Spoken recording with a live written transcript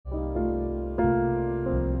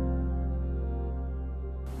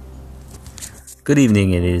Good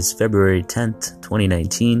evening. It is February 10th,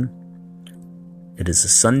 2019. It is a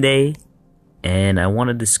Sunday, and I want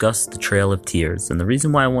to discuss the Trail of Tears. And the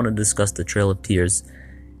reason why I want to discuss the Trail of Tears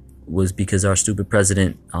was because our stupid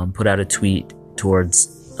president put out a tweet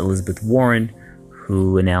towards Elizabeth Warren,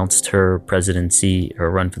 who announced her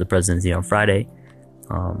run for the presidency on Friday.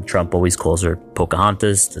 Trump always calls her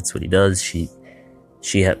Pocahontas. That's what he does. She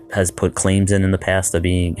has put claims in the past of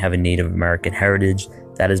having Native American heritage.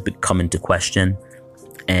 That has come into question,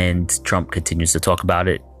 and Trump continues to talk about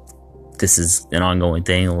it. This is an ongoing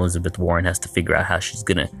thing. Elizabeth Warren has to figure out how she's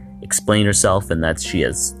going to explain herself, and that's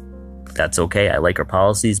okay. I like her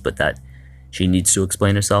policies, but that she needs to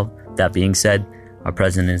explain herself. That being said, our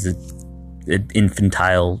president is an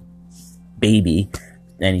infantile baby,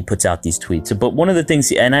 and he puts out these tweets. But one of the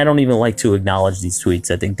things, and I don't even like to acknowledge these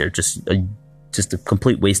tweets. I think they're just a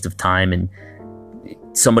complete waste of time, and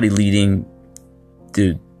somebody leading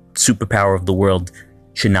the superpower of the world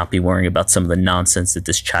should not be worrying about some of the nonsense that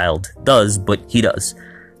this child does, but he does.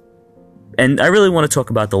 And I really want to talk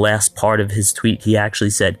about the last part of his tweet. He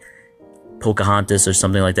actually said Pocahontas or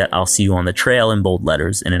something like that. I'll see you on the trail in bold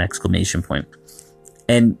letters and an exclamation point.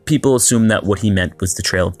 And people assume that what he meant was the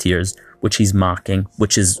Trail of Tears, which he's mocking,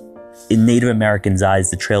 which is, in Native Americans'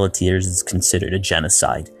 eyes, the Trail of Tears is considered a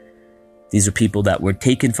genocide. These are people that were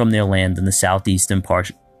taken from their land in the southeastern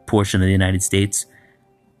portion of the United States.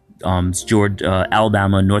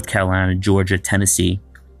 Alabama, North Carolina, Georgia, Tennessee,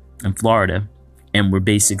 and Florida, and were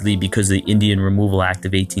basically, because of the Indian Removal Act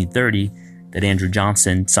of 1830 that Andrew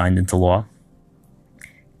Johnson signed into law,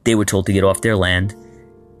 they were told to get off their land,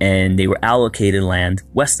 and they were allocated land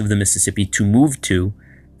west of the Mississippi to move to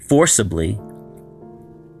forcibly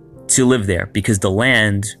to live there, because the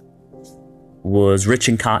land was rich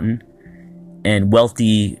in cotton, and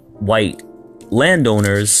wealthy white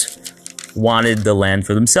landowners wanted the land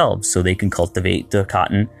for themselves so they can cultivate the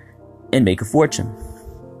cotton and make a fortune.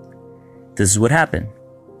 This is what happened.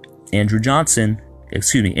 Andrew Jackson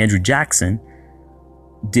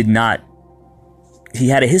he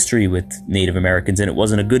had a history with Native Americans, and it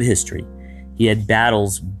wasn't a good history. He had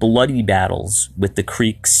bloody battles with the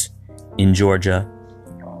Creeks in Georgia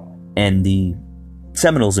and the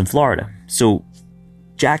Seminoles in Florida. So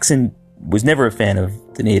Jackson was never a fan of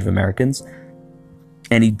the Native Americans.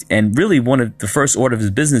 And really, one of the first order of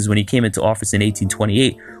his business when he came into office in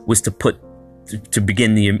 1828 was to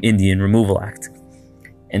begin the Indian Removal Act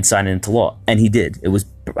and sign it into law. And he did.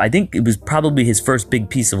 I think it was probably his first big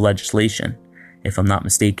piece of legislation, if I'm not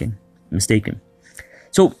mistaken.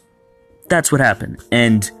 So that's what happened.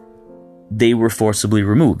 And they were forcibly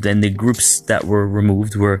removed. And the groups that were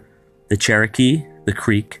removed were the Cherokee, the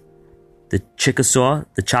Creek, the Chickasaw,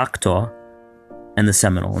 the Choctaw, and the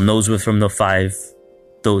Seminole. And those were from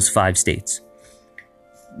those five states.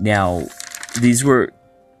 Now, these were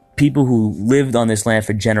people who lived on this land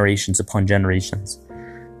for generations upon generations.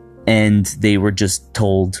 And they were just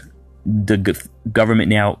told the government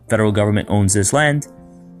now, federal government owns this land.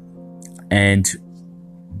 And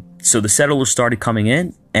so the settlers started coming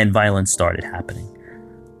in and violence started happening.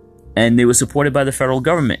 And they were supported by the federal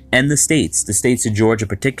government and the states of Georgia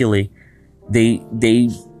particularly. They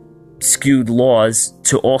skewed laws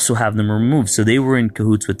to also have them removed. So they were in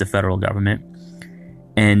cahoots with the federal government.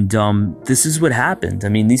 And this is what happened. I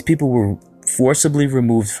mean, these people were forcibly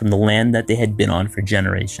removed from the land that they had been on for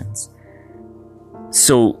generations.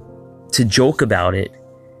 So to joke about it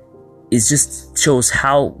just shows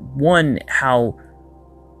how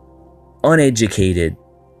uneducated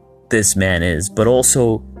this man is, but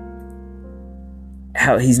also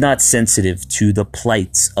how he's not sensitive to the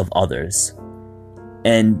plights of others.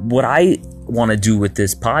 And what I want to do with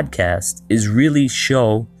this podcast is really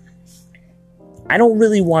show, I don't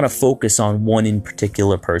really want to focus on one in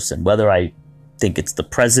particular person, whether I think it's the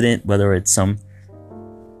president, whether it's some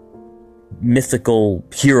mythical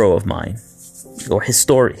hero of mine or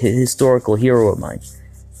historical hero of mine.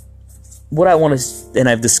 What I want to, and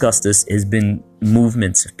I've discussed this, has been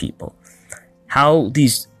movements of people. How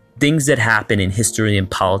these things that happen in history and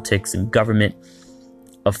politics and government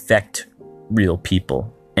affect real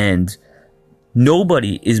people. And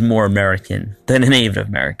nobody is more American than the Native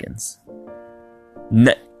Americans.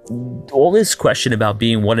 All this question about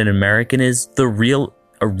being what an American is, the real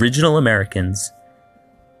original Americans,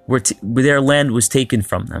 their land was taken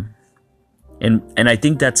from them. And I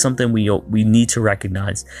think that's something we need to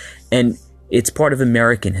recognize. And it's part of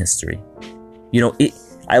American history.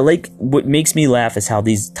 I like, what makes me laugh is how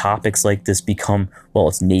these topics like this become, well,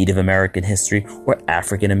 it's Native American history or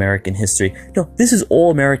African American history. No, this is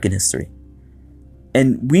all American history.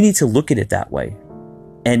 And we need to look at it that way.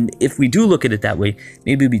 And if we do look at it that way,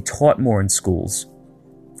 maybe we'd be taught more in schools,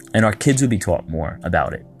 and our kids would be taught more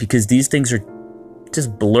about it, because these things are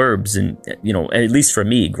just blurbs. And, you know, at least for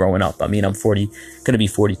me growing up, I mean, I'm going to be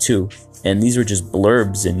 42, and these were just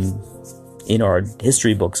blurbs in our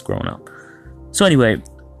history books growing up. So anyway,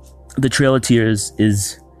 the Trail of Tears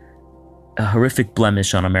is a horrific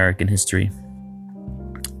blemish on American history,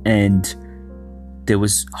 and there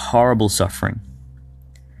was horrible suffering.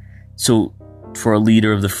 So for a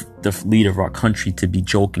leader of the leader of our country to be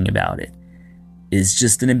joking about it is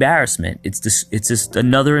just an embarrassment. It's just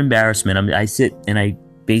another embarrassment. I mean, I sit and I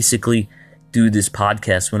basically do this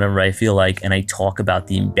podcast whenever I feel like, and I talk about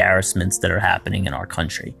the embarrassments that are happening in our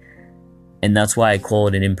country. And that's why I call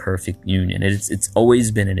it an imperfect union. It's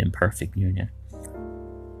always been an imperfect union.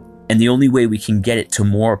 And the only way we can get it to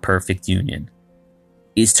more perfect union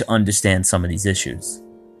is to understand some of these issues,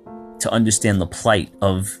 to understand the plight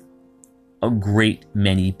of a great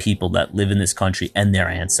many people that live in this country and their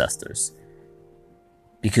ancestors.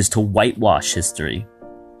 Because to whitewash history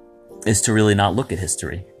is to really not look at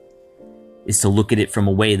history. Is to look at it from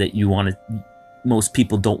a way that most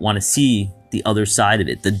people don't want to see the other side of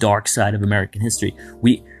it, the dark side of American history.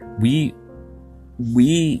 We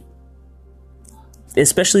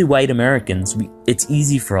especially white Americans, it's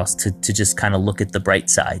easy for us to just kind of look at the bright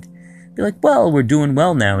side. Be like, well, we're doing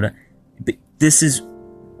well now. But this is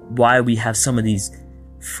why we have some of these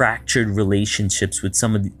fractured relationships with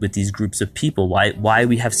with these groups of people. Why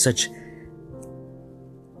we have such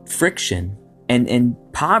friction and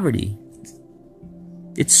poverty.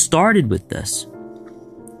 It started with this.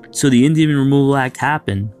 So the Indian Removal Act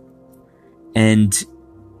happened, and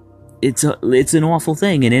it's an awful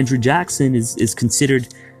thing. And Andrew Jackson is considered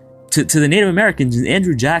to the Native Americans.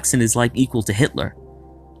 Andrew Jackson is like equal to Hitler.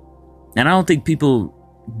 And I don't think people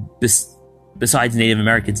besides Native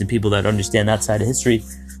Americans and people that understand that side of history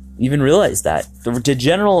even realize that. The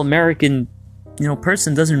general American,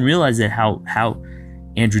 person doesn't realize that how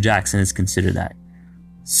Andrew Jackson is considered that.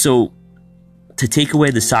 So to take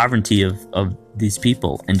away the sovereignty of these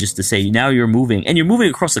people and just to say, now you're moving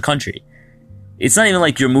across the country. It's not even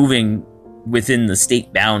like you're moving within the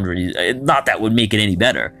state boundaries. Not that would make it any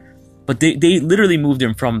better. But they literally moved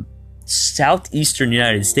him from southeastern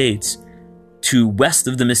United States to west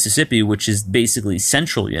of the Mississippi, which is basically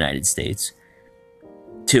central United States,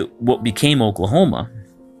 to what became Oklahoma.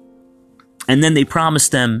 And then they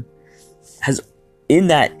promised them, in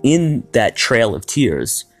that Trail of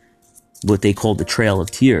Tears, what they called the Trail of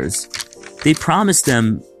Tears, they promised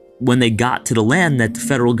them when they got to the land that the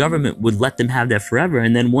federal government would let them have that forever.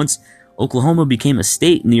 And then once Oklahoma became a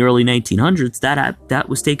state in the early 1900s, that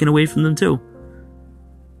was taken away from them too.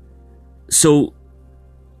 So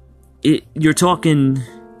you're talking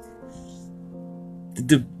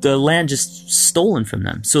the land just stolen from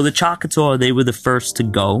them. So the Choctaw, they were the first to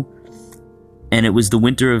go, and it was the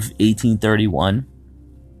winter of 1831,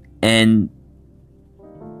 and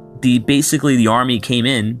basically the army came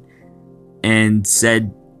in and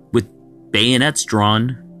said, with bayonets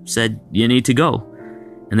drawn, said, you need to go.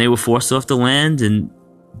 And they were forced off the land, and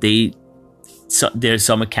there's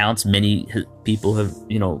some accounts, many people have,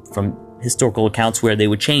 from historical accounts, where they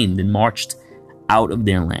were chained and marched out of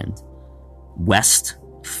their land west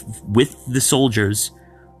with the soldiers,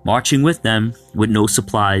 marching with them with no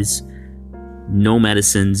supplies, no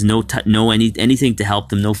medicines, anything to help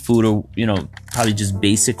them, no food, or probably just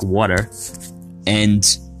basic water,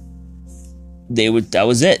 and that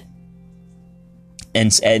was it.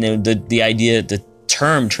 And the idea, the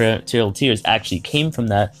term Trail of Tears actually came from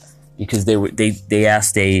that, because they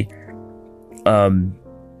asked a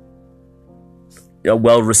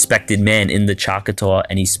well-respected man in the Choctaw,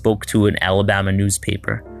 and he spoke to an Alabama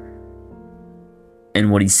newspaper, and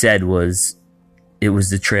what he said was, it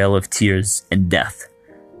was the Trail of Tears and death,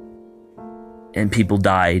 and people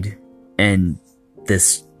died, and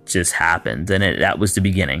this just happened, and that was the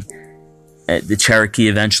beginning. The Cherokee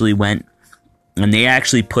eventually went, and they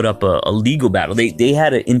actually put up a legal battle. They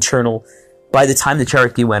had an internal, by the time the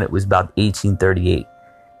Cherokee went, it was about 1838,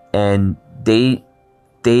 and they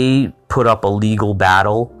put up a legal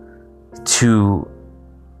battle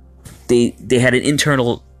they had an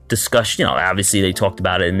internal discussion. Obviously they talked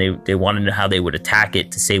about it, and they wanted to know how they would attack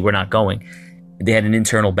it to say, we're not going. They had an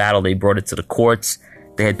internal battle. They brought it to the courts.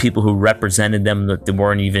 They had people who represented them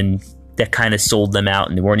that kind of sold them out,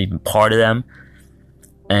 and they weren't even part of them.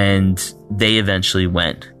 And they eventually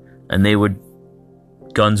went, and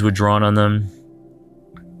guns were drawn on them,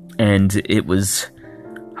 and it was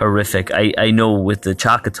horrific. I know with the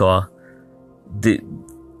Choctaw,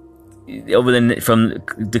 from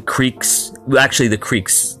the Creeks. Actually, the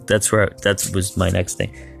Creeks. That was my next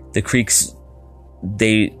thing. The Creeks.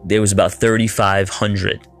 There was about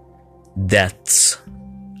 3,500 deaths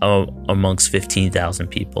amongst 15,000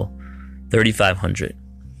 people. 3,500.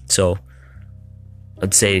 So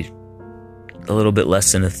I'd say a little bit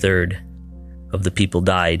less than a third of the people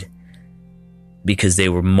died because they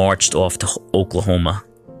were marched off to Oklahoma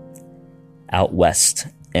out west.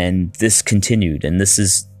 And this continued. And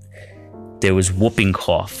there was whooping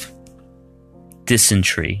cough,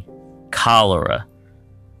 dysentery, cholera,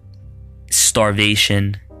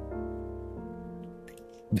 starvation,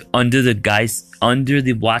 under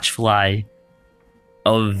the watchful eye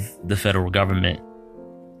of the federal government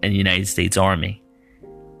and the United States Army.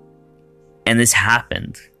 And this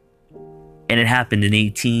happened. And it happened in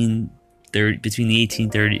beginning of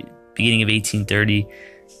 1830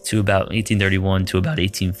 to about 1831 to about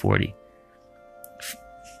 1840.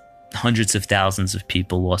 Hundreds of thousands of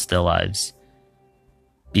people lost their lives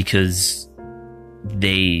because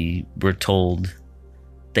they were told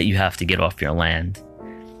that you have to get off your land.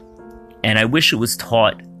 And I wish it was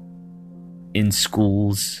taught in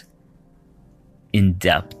schools in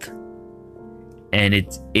depth. And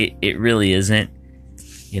it really isn't.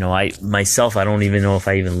 I don't even know if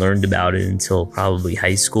I even learned about it until probably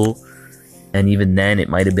high school. And even then, it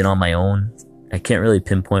might have been on my own. I can't really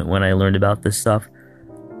pinpoint when I learned about this stuff.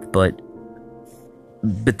 But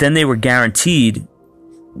then they were guaranteed,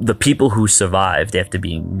 the people who survived after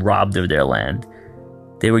being robbed of their land,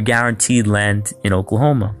 they were guaranteed land in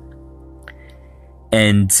Oklahoma.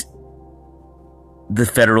 And the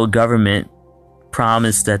federal government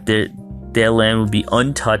promised that their land would be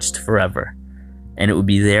untouched forever. And it would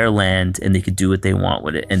be their land, and they could do what they want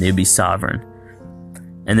with it, and they'd be sovereign.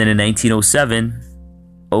 And then in 1907,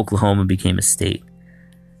 Oklahoma became a state.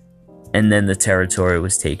 And then the territory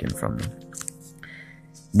was taken from them.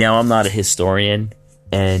 Now, I'm not a historian,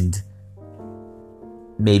 and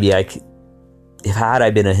maybe I could, had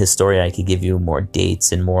I been a historian, I could give you more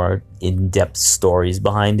dates and more in-depth stories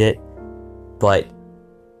behind it. But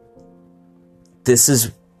this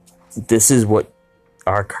is what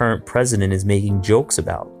our current president is making jokes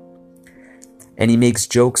about. And he makes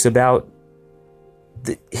jokes about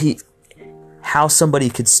how somebody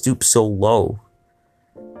could stoop so low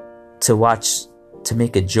to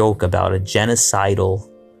make a joke about a genocidal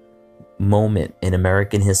moment in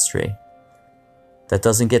American history that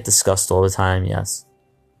doesn't get discussed all the time, yes.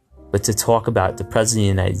 But to talk about the President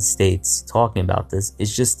of the United States talking about this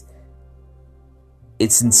is just,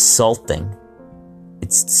 it's insulting.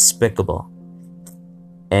 It's despicable.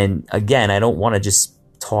 And again, I don't want to just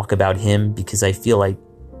talk about him because I feel like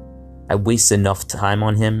I waste enough time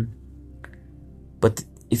on him. But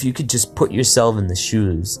if you could just put yourself in the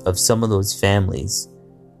shoes of some of those families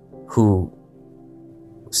who,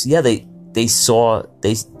 yeah, they saw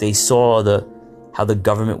how the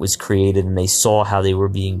government was created, and they saw how they were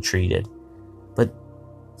being treated. But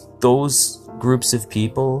those groups of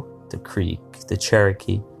people, the Creek, the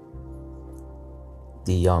Cherokee,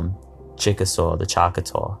 the Chickasaw, the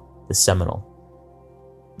Choctaw, the Seminole,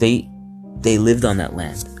 they lived on that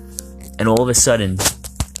land. And all of a sudden,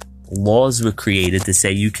 laws were created to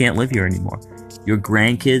say you can't live here anymore. Your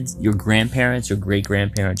grandkids, your grandparents, your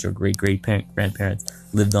great-grandparents, your great-great-grandparents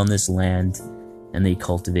lived on this land, and they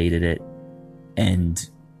cultivated it, and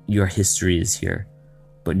your history is here.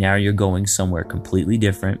 But now you're going somewhere completely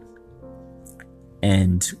different,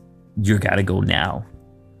 and you gotta go now.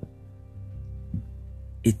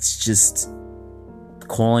 It's just,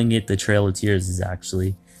 calling it the Trail of Tears is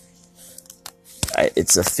actually,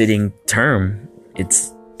 it's a fitting term.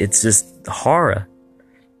 It's just horror.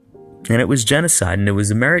 And it was genocide, and it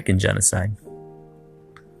was American genocide.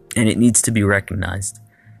 And it needs to be recognized.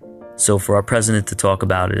 So for our president to talk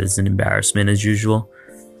about it is an embarrassment as usual.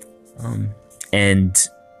 And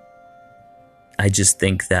I just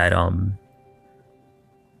think that,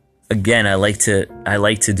 again, I like to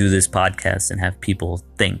do this podcast and have people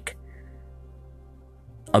think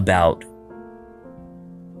about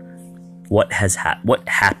what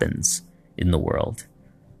happens in the world.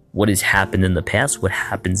 What has happened in the past, what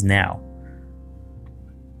happens now.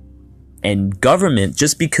 And government,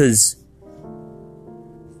 just because,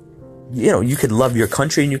 you could love your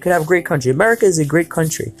country and you could have a great country. America is a great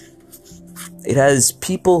country. It has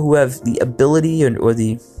people who have the ability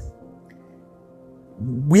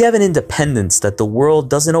we have an independence that the world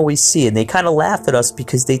doesn't always see, and they kind of laugh at us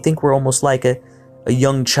because they think we're almost like a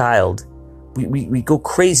young child. We go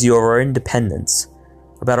crazy over our independence,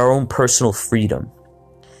 about our own personal freedom.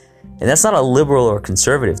 And that's not a liberal or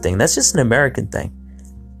conservative thing. That's just an American thing.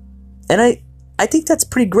 And I think that's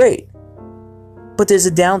pretty great. But there's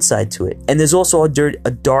a downside to it, and there's also a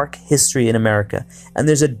dark history in America, and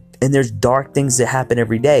there's dark things that happen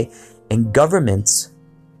every day, and governments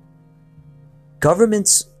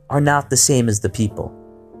are not the same as the people.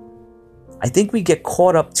 I think we get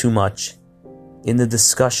caught up too much in the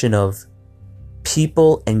discussion of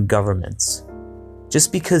people and governments.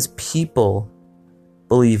 Just because people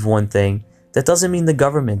believe one thing, that doesn't mean the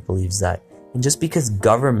government believes that. And just because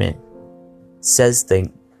government says things,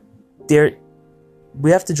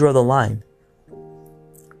 we have to draw the line.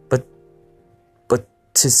 But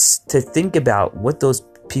to think about what those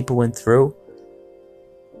people went through,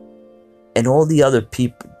 and all the other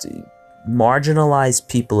people, marginalized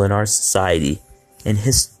people in our society,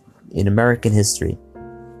 in American history,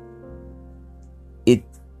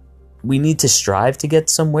 we need to strive to get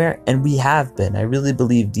somewhere, and we have been. I really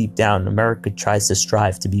believe deep down America tries to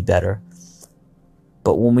strive to be better.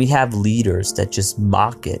 But when we have leaders that just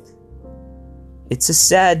mock it, it's a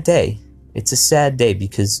sad day. It's a sad day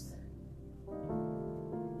because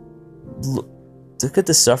look at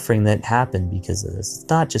the suffering that happened because of this. It's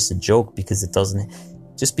not just a joke because it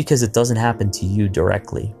doesn't happen to you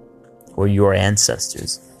directly or your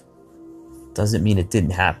ancestors doesn't mean it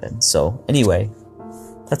didn't happen. So anyway,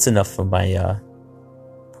 that's enough for my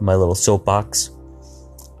little soapbox.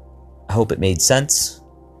 I hope it made sense.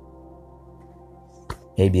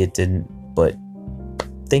 Maybe it didn't, but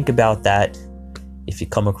think about that if you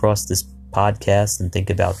come across this podcast, and think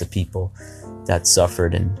about the people that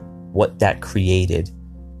suffered and what that created.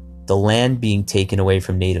 The land being taken away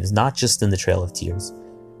from natives, not just in the Trail of Tears,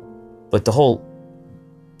 but the whole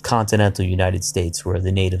continental United States where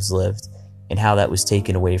the natives lived, and how that was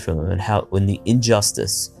taken away from them, and how when the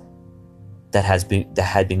injustice that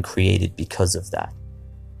had been created because of that,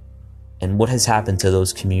 and what has happened to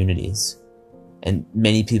those communities. And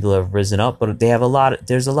many people have risen up, but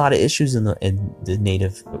there's a lot of issues in the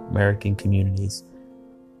Native American communities,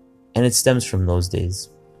 and it stems from those days.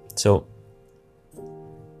 So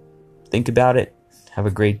think about it. Have a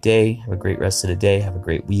great day. Have a great rest of the day. Have a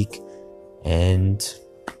great week, and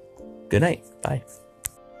good night. Bye.